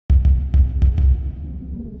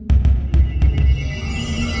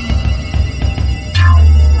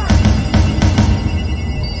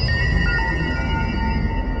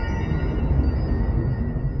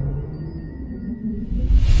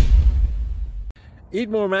Eat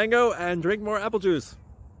more mango and drink more apple juice.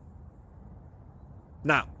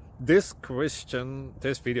 Now, this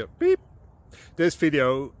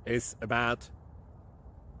video is about,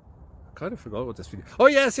 I kind of forgot what this video. Oh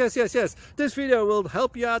yes. This video will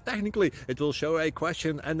help you out technically. It will show a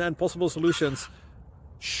question and then possible solutions.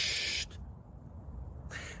 Shh.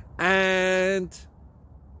 And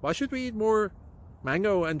why should we eat more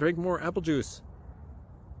mango and drink more apple juice?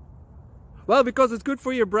 Well, because it's good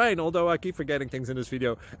for your brain, although I keep forgetting things in this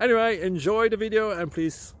video. Anyway, enjoy the video and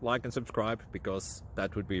please like and subscribe, because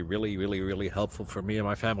that would be really helpful for me and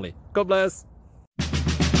my family. God bless!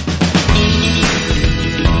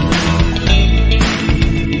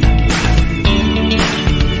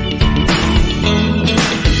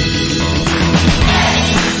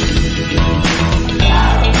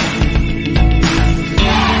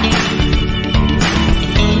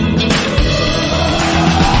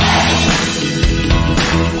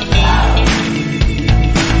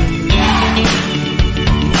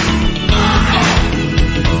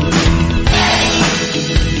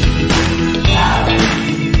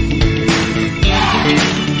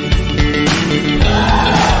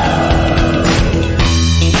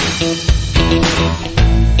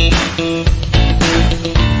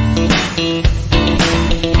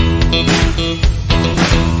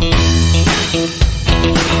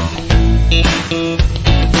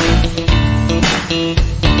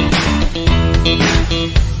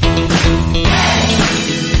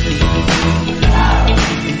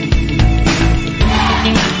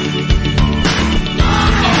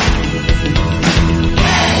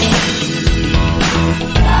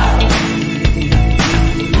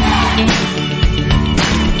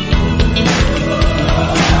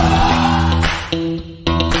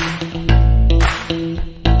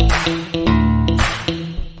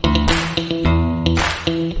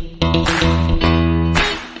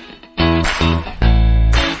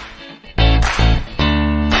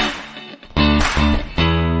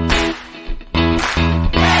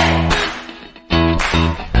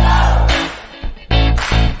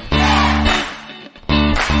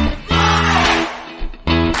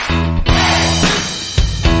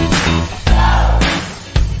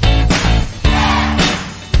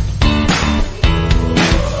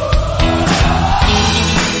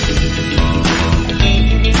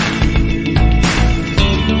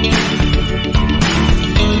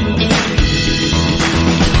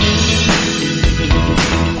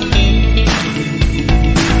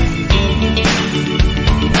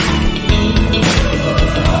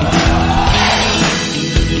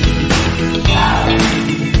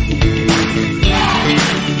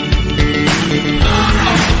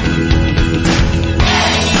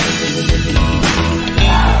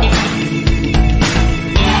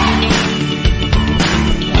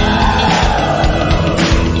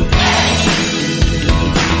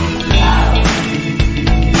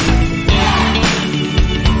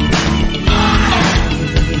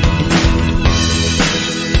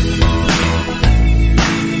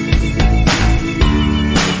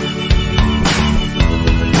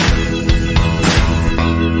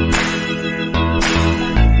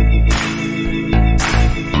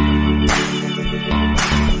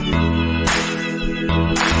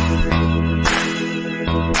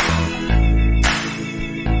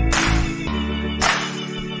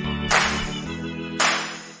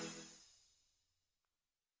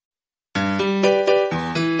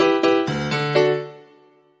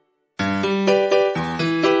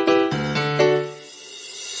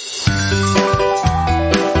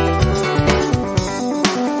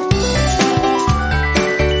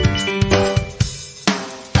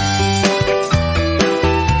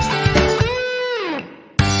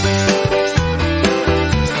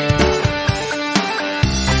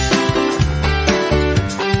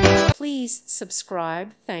 Please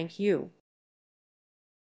subscribe. Thank you.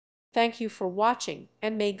 Thank you for watching,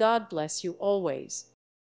 and may God bless you always.